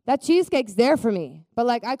 That cheesecake's there for me. But,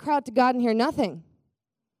 I cry out to God and hear nothing.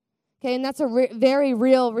 Okay, and that's a very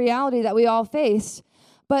real reality that we all face.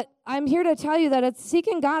 But I'm here to tell you that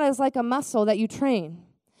seeking God is like a muscle that you train.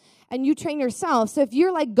 And you train yourself. So if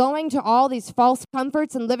you're, going to all these false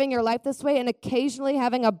comforts and living your life this way and occasionally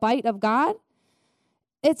having a bite of God,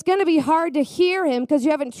 it's going to be hard to hear him because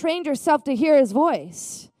you haven't trained yourself to hear his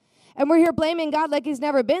voice. And we're here blaming God like he's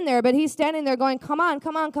never been there, but he's standing there going, come on,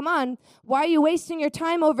 come on, come on. Why are you wasting your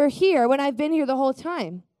time over here when I've been here the whole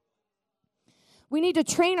time? We need to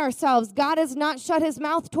train ourselves. God has not shut his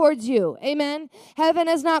mouth towards you. Amen? Heaven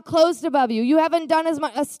is not closed above you. You haven't done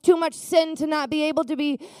too much sin to not be able to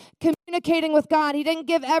be communicating with God. He didn't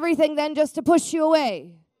give everything then just to push you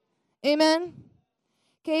away. Amen?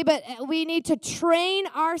 Okay, but we need to train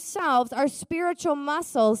ourselves, our spiritual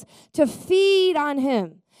muscles, to feed on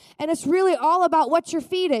him. And it's really all about what you're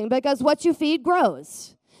feeding, because what you feed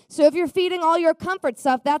grows. So if you're feeding all your comfort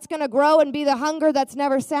stuff, that's going to grow and be the hunger that's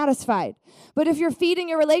never satisfied. But if you're feeding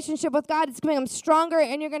your relationship with God, it's going to become stronger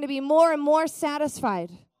and you're going to be more and more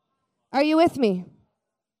satisfied. Are you with me?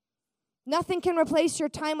 Nothing can replace your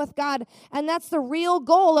time with God. And that's the real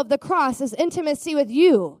goal of the cross, is intimacy with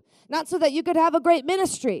you. Not so that you could have a great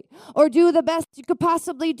ministry or do the best you could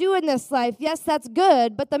possibly do in this life. Yes, that's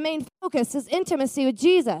good, but the main focus is intimacy with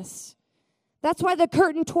Jesus. That's why the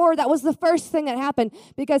curtain tore. That was the first thing that happened,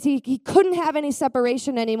 because he couldn't have any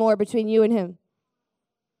separation anymore between you and him.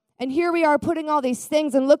 And here we are putting all these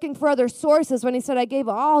things and looking for other sources when he said, I gave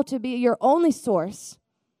all to be your only source.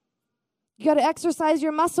 You got to exercise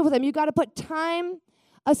your muscle with him. You got to put time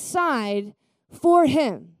aside for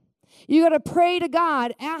him. You got to pray to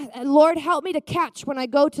God, Lord, help me to catch when I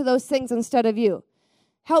go to those things instead of you.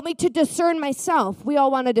 Help me to discern myself. We all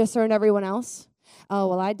want to discern everyone else. Oh,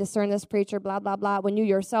 well, I discern this preacher, blah, blah, blah, when you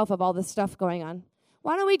yourself have all this stuff going on.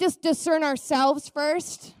 Why don't we just discern ourselves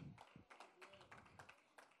first?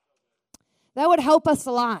 That would help us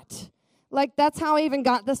a lot. Like, that's how I even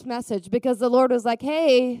got this message, because the Lord was like,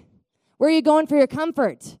 hey, where are you going for your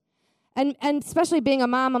comfort? And especially being a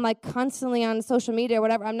mom, I'm like constantly on social media or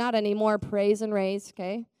whatever. I'm not anymore, praise and raise,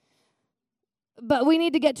 okay? But we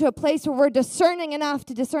need to get to a place where we're discerning enough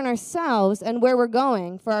to discern ourselves and where we're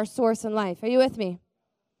going for our source in life. Are you with me?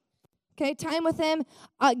 Okay, time with him.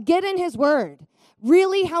 Get in his word.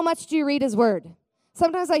 Really, how much do you read his word?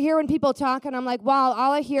 Sometimes I hear when people talk and I'm like, wow,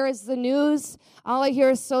 all I hear is the news. All I hear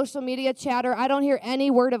is social media chatter. I don't hear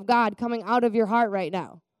any word of God coming out of your heart right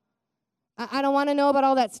now. I don't want to know about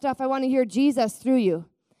all that stuff. I want to hear Jesus through you.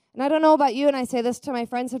 And I don't know about you, and I say this to my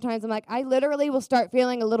friends sometimes. I'm like, I literally will start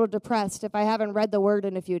feeling a little depressed if I haven't read the word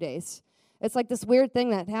in a few days. It's like this weird thing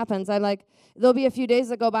that happens. I'm like, there'll be a few days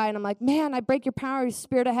that go by, and I'm like, man, I break your power, you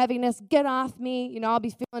spirit of heaviness. Get off me. You know, I'll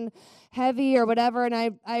be feeling heavy or whatever,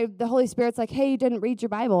 and the Holy Spirit's like, hey, you didn't read your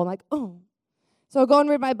Bible. I'm like, oh. So I'll go and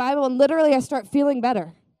read my Bible, and literally I start feeling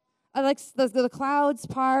better. I like the clouds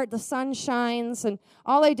part, the sun shines, and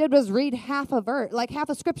all I did was read half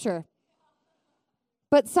a scripture.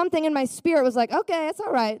 But something in my spirit was like, okay, it's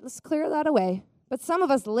all right. Let's clear that away. But some of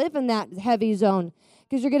us live in that heavy zone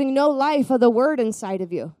because you're getting no life of the word inside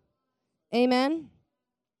of you. Amen?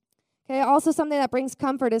 Okay, also something that brings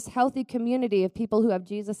comfort is healthy community of people who have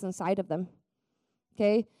Jesus inside of them.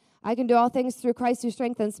 Okay? I can do all things through Christ who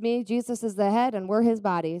strengthens me. Jesus is the head and we're his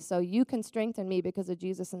body. So you can strengthen me because of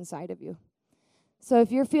Jesus inside of you. So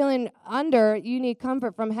if you're feeling you need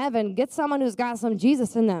comfort from heaven, get someone who's got some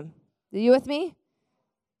Jesus in them. Are you with me?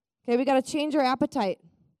 Okay, we got to change our appetite.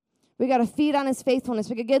 We got to feed on his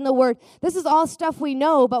faithfulness. We could get in the word. This is all stuff we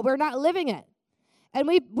know, but we're not living it. And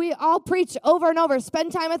we all preach over and over,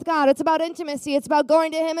 spend time with God. It's about intimacy. It's about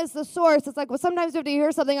going to him as the source. It's like, well, sometimes we have to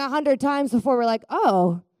hear something 100 times before we're like,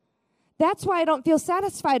 oh, that's why I don't feel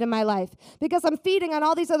satisfied in my life, because I'm feeding on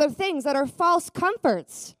all these other things that are false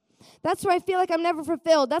comforts. That's why I feel like I'm never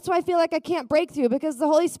fulfilled. That's why I feel like I can't break through, because the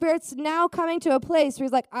Holy Spirit's now coming to a place where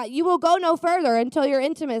he's like, you will go no further until you're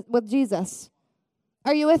intimate with Jesus.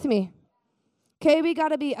 Are you with me? Okay, we got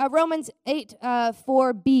to be, Romans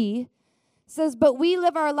 8:4b says, but we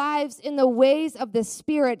live our lives in the ways of the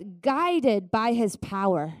Spirit, guided by his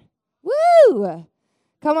power. Woo!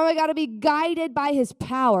 Come on, we got to be guided by his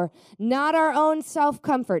power, not our own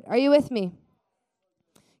self-comfort. Are you with me?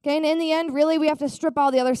 Okay, and in the end, really, we have to strip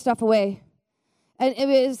all the other stuff away. And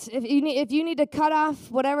if you need to cut off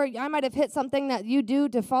whatever, I might have hit something that you do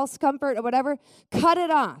to false comfort or whatever, cut it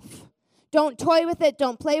off. Don't toy with it.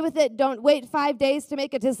 Don't play with it. Don't wait 5 days to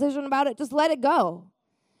make a decision about it. Just let it go.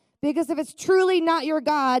 Because if it's truly not your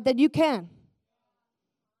God, then you can.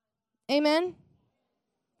 Amen?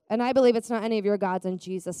 And I believe it's not any of your gods in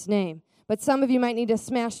Jesus' name. But some of you might need to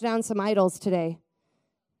smash down some idols today.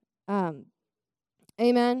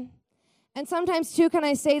 Amen. And sometimes, too, can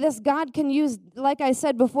I say this? God can use, like I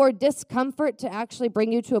said before, discomfort to actually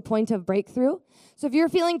bring you to a point of breakthrough. So if you're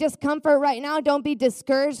feeling discomfort right now, don't be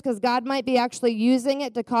discouraged, because God might be actually using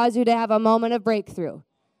it to cause you to have a moment of breakthrough.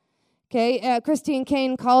 Okay, Christine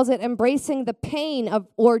Kane calls it embracing the pain of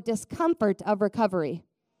or discomfort of recovery.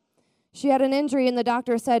 She had an injury, and the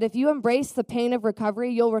doctor said, if you embrace the pain of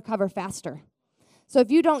recovery, you'll recover faster. So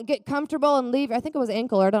if you don't get comfortable and leave, I think it was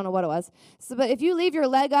ankle, or I don't know what it was. But if you leave your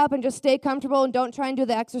leg up and just stay comfortable and don't try and do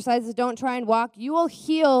the exercises, don't try and walk, you will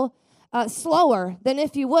heal slower than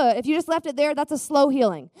if you would. If you just left it there, that's a slow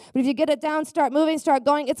healing. But if you get it down, start moving, start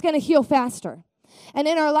going, it's going to heal faster. And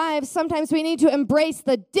in our lives, sometimes we need to embrace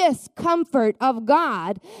the discomfort of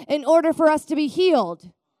God in order for us to be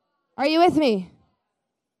healed. Are you with me?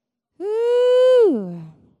 Ooh.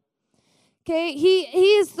 Okay, he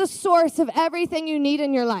is the source of everything you need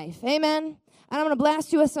in your life. Amen? And I'm going to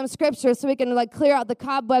blast you with some scripture so we can clear out the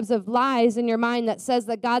cobwebs of lies in your mind that says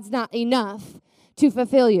that God's not enough to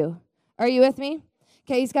fulfill you. Are you with me?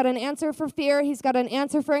 Okay, he's got an answer for fear. He's got an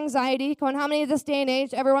answer for anxiety. Come on, how many of this day and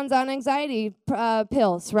age, everyone's on anxiety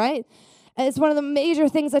pills, right? It's one of the major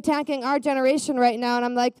things attacking our generation right now. And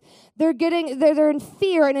I'm like, they're in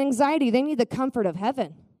fear and anxiety. They need the comfort of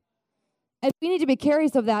heaven. And we need to be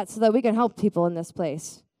carriers of that so that we can help people in this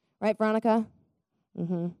place. Right, Veronica?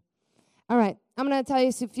 Mm-hmm. All right. I'm going to tell you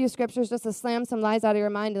a few scriptures just to slam some lies out of your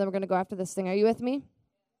mind, and then we're going to go after this thing. Are you with me?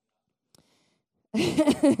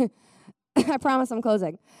 I promise I'm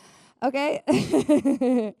closing. Okay?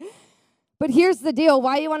 But here's the deal.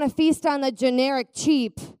 Why you want to feast on the generic,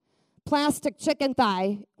 cheap, plastic chicken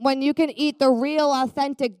thigh when you can eat the real,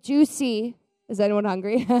 authentic, juicy, is anyone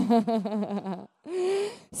hungry?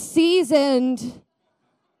 Seasoned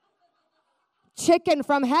chicken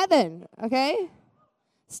from heaven, okay?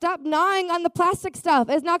 Stop gnawing on the plastic stuff.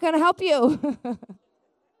 It's not going to help you.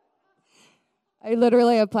 I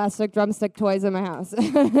literally have plastic drumstick toys in my house.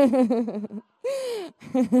 The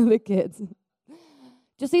kids.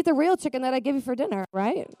 Just eat the real chicken that I give you for dinner,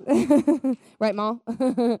 right? Right, Mom?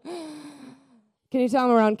 Can you tell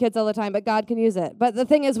I'm around kids all the time, but God can use it. But the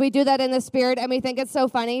thing is, we do that in the spirit, and we think it's so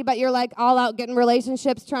funny, but you're like all out getting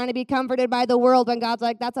relationships, trying to be comforted by the world, when God's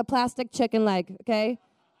like, that's a plastic chicken leg, okay?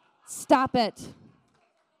 Stop it.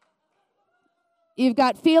 You've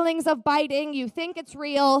got feelings of biting. You think it's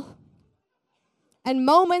real. And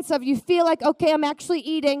moments of you feel like, okay, I'm actually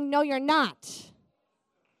eating. No, you're not.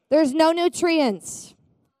 There's no nutrients.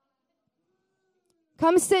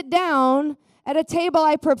 Come sit down at a table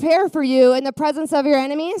I prepare for you in the presence of your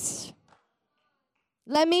enemies.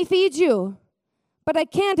 Let me feed you. But I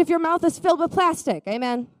can't if your mouth is filled with plastic.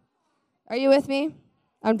 Amen. Are you with me?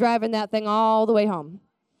 I'm driving that thing all the way home.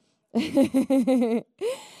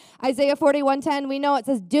 Isaiah 41:10, we know it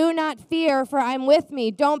says, do not fear, for I'm with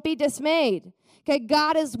me. Don't be dismayed. Okay,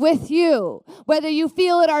 God is with you. Whether you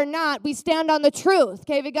feel it or not, we stand on the truth.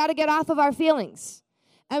 Okay, we got to get off of our feelings.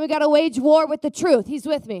 And we got to wage war with the truth. He's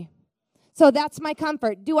with me. So that's my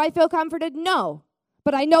comfort. Do I feel comforted? No.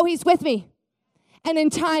 But I know he's with me. And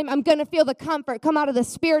in time, I'm going to feel the comfort come out of the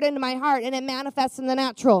spirit into my heart, and it manifests in the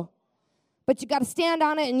natural. But you got to stand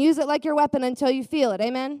on it and use it like your weapon until you feel it.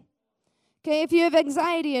 Amen? Okay, if you have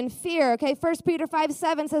anxiety and fear, okay, 1 Peter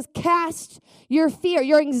 5:7 says, cast your fear,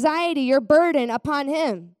 your anxiety, your burden upon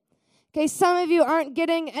him. Okay, some of you aren't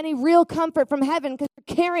getting any real comfort from heaven because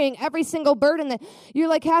you're carrying every single burden that you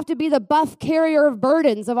like have to be the buff carrier of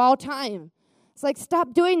burdens of all time. It's like,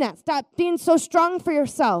 stop doing that. Stop being so strong for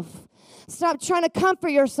yourself. Stop trying to comfort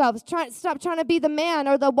yourself. Stop trying to be the man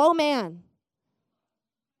or the woman.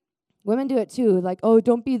 Women do it too. Like, oh,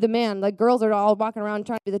 don't be the man. Like, girls are all walking around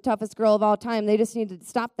trying to be the toughest girl of all time. They just need to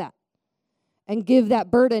stop that and give that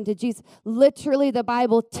burden to Jesus. Literally, the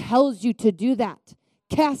Bible tells you to do that.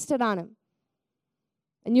 Cast it on him.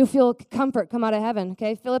 And you feel comfort come out of heaven,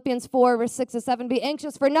 okay? Philippians 4, verse 6 to 7, be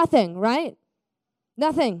anxious for nothing, right?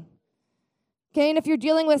 Nothing. Okay, and if you're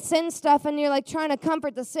dealing with sin stuff and you're like trying to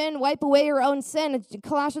comfort the sin, wipe away your own sin.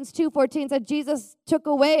 Colossians 2:14 said Jesus took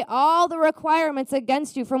away all the requirements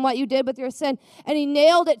against you from what you did with your sin, and he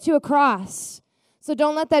nailed it to a cross. So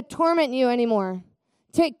don't let that torment you anymore.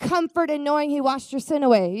 Take comfort in knowing he washed your sin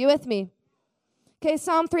away. Are you with me? Okay,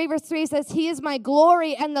 Psalm 3, verse 3 says, he is my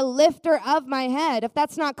glory and the lifter of my head. If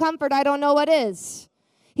that's not comfort, I don't know what is.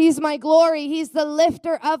 He's my glory. He's the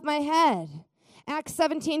lifter of my head. Acts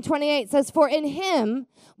 17:28 says, for in him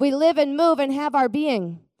we live and move and have our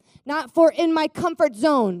being. Not for in my comfort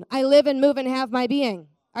zone I live and move and have my being.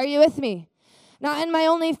 Are you with me? Not in my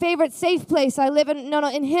only favorite safe place I live in. No,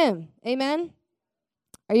 in him. Amen?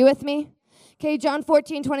 Are you with me? Okay, John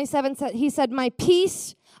 14:27 he said, my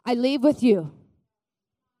peace I leave with you.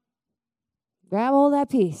 Grab all that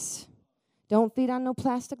peace. Don't feed on no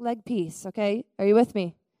plastic leg peace, okay? Are you with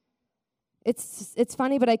me? It's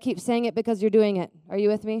funny, but I keep saying it because you're doing it. Are you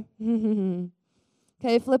with me?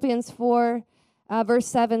 Okay, Philippians 4, verse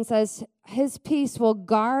 7 says, his peace will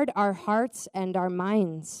guard our hearts and our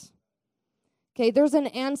minds. Okay, there's an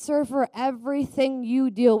answer for everything you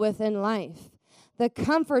deal with in life. The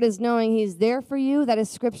comfort is knowing he's there for you, that his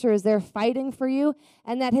scripture is there fighting for you,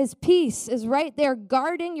 and that his peace is right there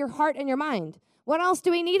guarding your heart and your mind. What else do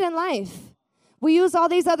we need in life? We use all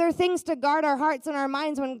these other things to guard our hearts and our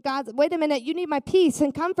minds when God's, wait a minute, you need my peace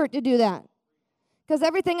and comfort to do that. Because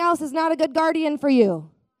everything else is not a good guardian for you.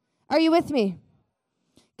 Are you with me?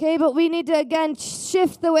 Okay, but we need to, again,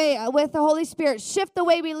 shift the way, with the Holy Spirit, shift the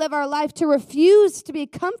way we live our life to refuse to be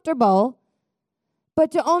comfortable,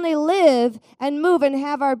 but to only live and move and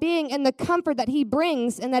have our being in the comfort that he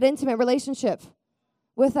brings in that intimate relationship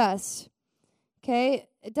with us. Okay,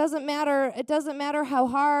 It doesn't matter how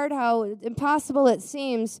hard, how impossible it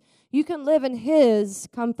seems. You can live in his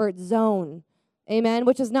comfort zone. Amen.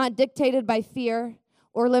 Which is not dictated by fear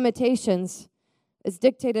or limitations. It's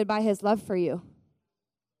dictated by his love for you.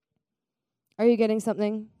 Are you getting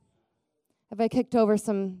something? Have I kicked over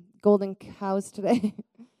some golden cows today?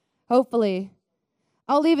 Hopefully.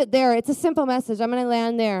 I'll leave it there. It's a simple message. I'm going to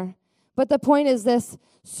land there. But the point is this.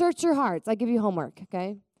 Search your hearts. I give you homework,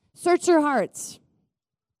 okay? Search your hearts.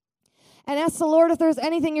 And ask the Lord if there's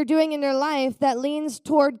anything you're doing in your life that leans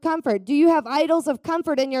toward comfort. Do you have idols of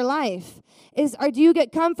comfort in your life? Or do you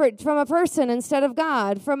get comfort from a person instead of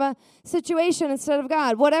God, from a situation instead of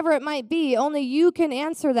God? Whatever it might be, only you can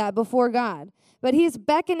answer that before God. But he's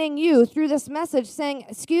beckoning you through this message saying,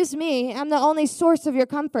 excuse me, I'm the only source of your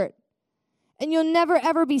comfort. And you'll never,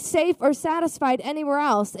 ever be safe or satisfied anywhere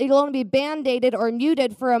else. You'll only be band-aided or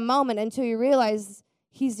muted for a moment until you realize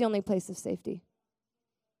he's the only place of safety.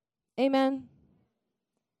 Amen.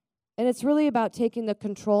 And it's really about taking the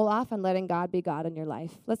control off and letting God be God in your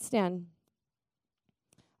life. Let's stand.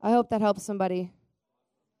 I hope that helps somebody.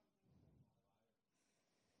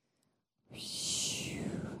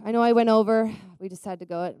 I know I went over. We just had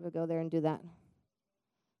to we'll go there and do that.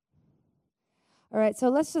 All right, so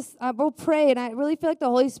let's just, we'll pray. And I really feel like the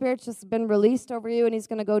Holy Spirit's just been released over you, and he's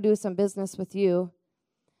going to go do some business with you.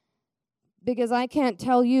 Because I can't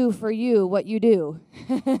tell you for you what you do.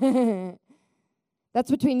 That's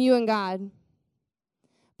between you and God.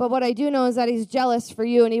 But what I do know is that he's jealous for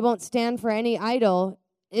you, and he won't stand for any idol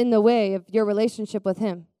in the way of your relationship with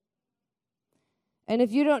him. And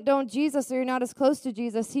if you don't Jesus, or you're not as close to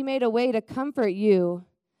Jesus, he made a way to comfort you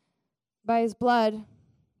by his blood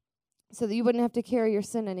so that you wouldn't have to carry your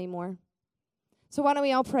sin anymore. So why don't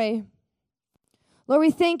we all pray? Lord,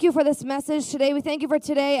 we thank you for this message today. We thank you for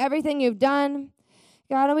today, everything you've done.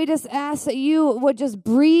 God, and we just ask that you would just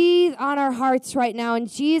breathe on our hearts right now in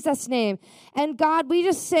Jesus' name. And God, we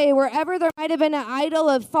just say wherever there might have been an idol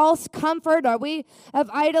of false comfort, or we have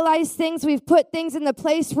idolized things, we've put things in the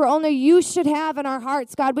place where only you should have in our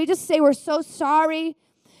hearts, God, we just say we're so sorry.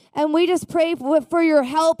 And we just pray for your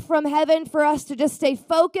help from heaven for us to just stay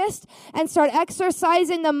focused and start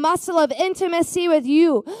exercising the muscle of intimacy with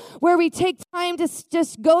you, where we take time to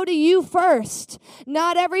just go to you first,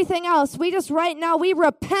 not everything else. We just right now, we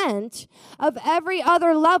repent of every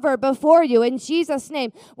other lover before you in Jesus'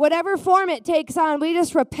 name. Whatever form it takes on, we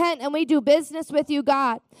just repent and we do business with you,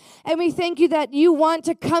 God. And we thank you that you want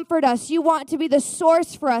to comfort us. You want to be the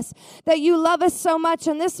source for us, that you love us so much.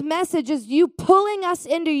 And this message is you pulling us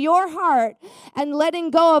into your heart and letting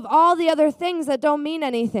go of all the other things that don't mean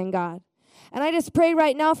anything, God. And I just pray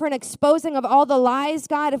right now for an exposing of all the lies,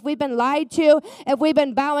 God, if we've been lied to, if we've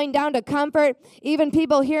been bowing down to comfort, even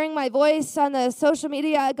people hearing my voice on the social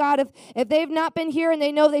media, God, if they've not been here and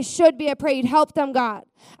they know they should be, I pray you'd help them, God.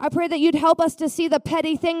 I pray that you'd help us to see the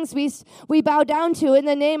petty things we bow down to in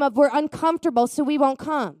the name of we're uncomfortable so we won't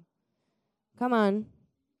come. Come on.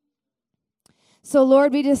 So,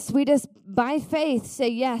 Lord, we just by faith say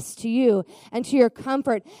yes to you and to your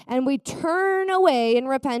comfort, and we turn away in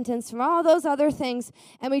repentance from all those other things,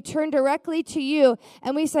 and we turn directly to you,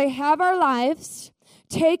 and we say, have our lives,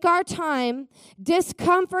 take our time,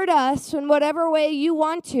 discomfort us in whatever way you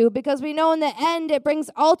want to, because we know in the end it brings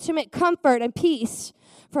ultimate comfort and peace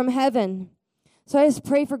from heaven. So I just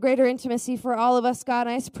pray for greater intimacy for all of us, God. And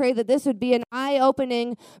I just pray that this would be an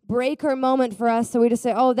eye-opening breaker moment for us. So we just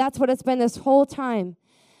say, oh, that's what it's been this whole time.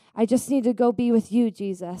 I just need to go be with you,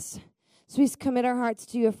 Jesus. So we just commit our hearts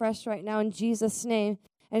to you afresh right now in Jesus' name.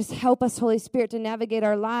 And just help us, Holy Spirit, to navigate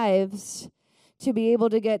our lives, to be able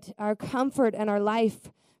to get our comfort and our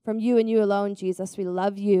life from you and you alone, Jesus. We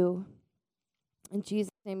love you. In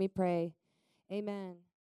Jesus' name we pray. Amen.